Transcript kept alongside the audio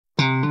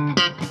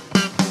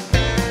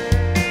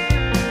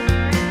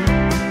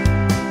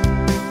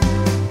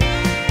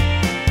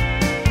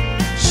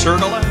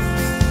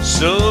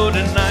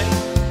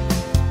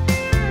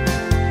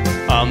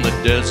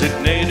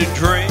designated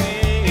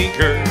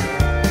drinker.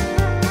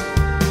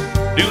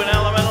 Do an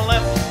elemental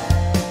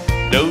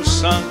left, do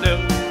son, do.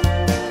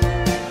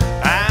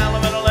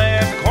 Elemental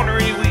left, corner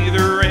you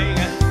either ring.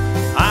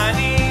 I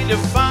need to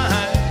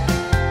find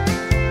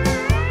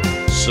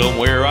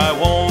somewhere I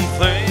won't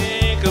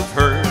think of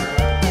her.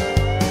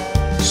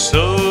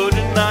 So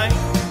tonight,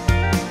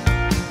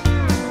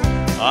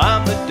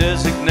 I'm the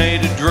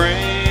designated drinker.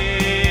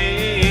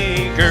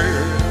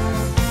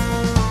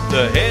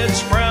 The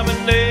head's from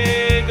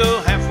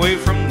Indigo, halfway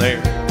from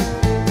there.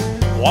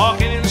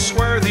 Walking in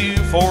square with you,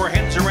 4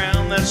 hands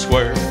around that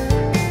square.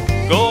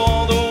 Go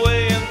all the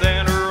way and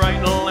then right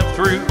and left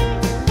through.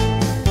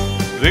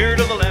 Veer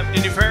to the left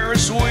in your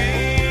Ferris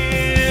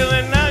wheel,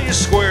 and now you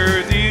square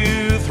with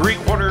you,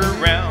 3/4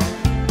 round.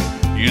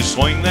 You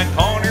swing that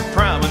corner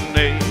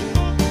promenade.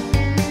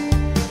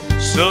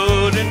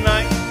 So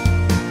tonight,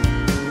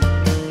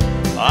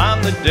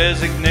 I'm the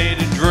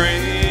designated drinker.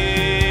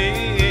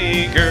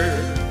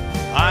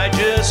 I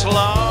just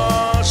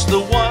lost the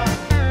one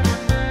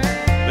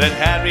that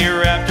had me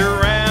wrapped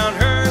around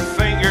her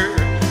finger.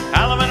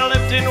 Elemental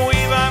lift and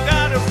weave, I've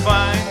got to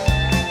find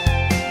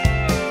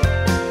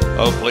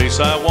a place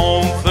I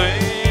won't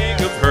think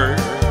of her.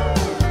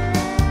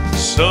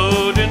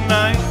 So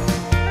tonight,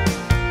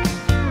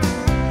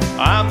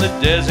 I'm the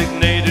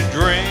designated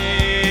drinker.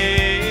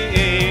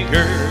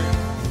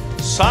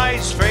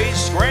 Sides,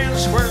 face, grand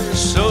square.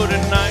 So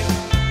tonight,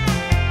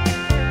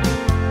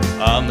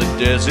 I'm the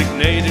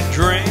designated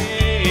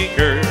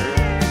drinker.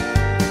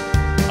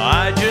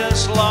 I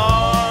just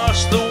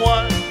lost the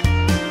one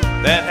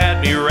that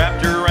had me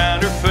wrapped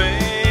around her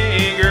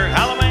finger.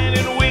 Halloween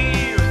and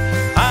weave,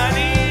 I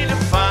need to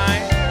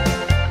find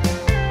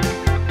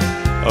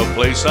a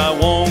place I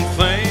won't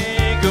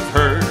think of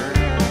her.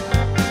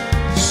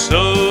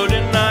 So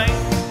tonight,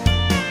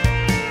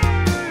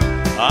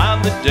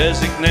 I'm the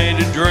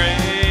designated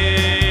drinker.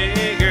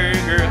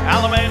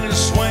 Halloween and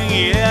swing,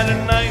 yeah,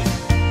 tonight,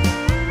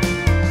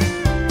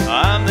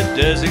 I'm the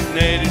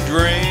designated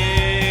drinker.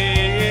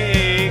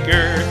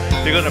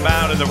 You're gonna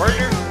bow to the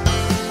partner,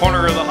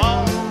 corner of the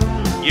hall,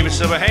 give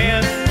yourself a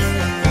hand.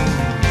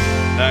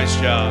 Nice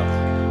job.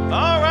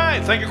 All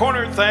right, thank your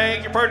corner,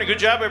 thank your partner. Good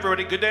job,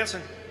 everybody. Good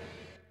dancing.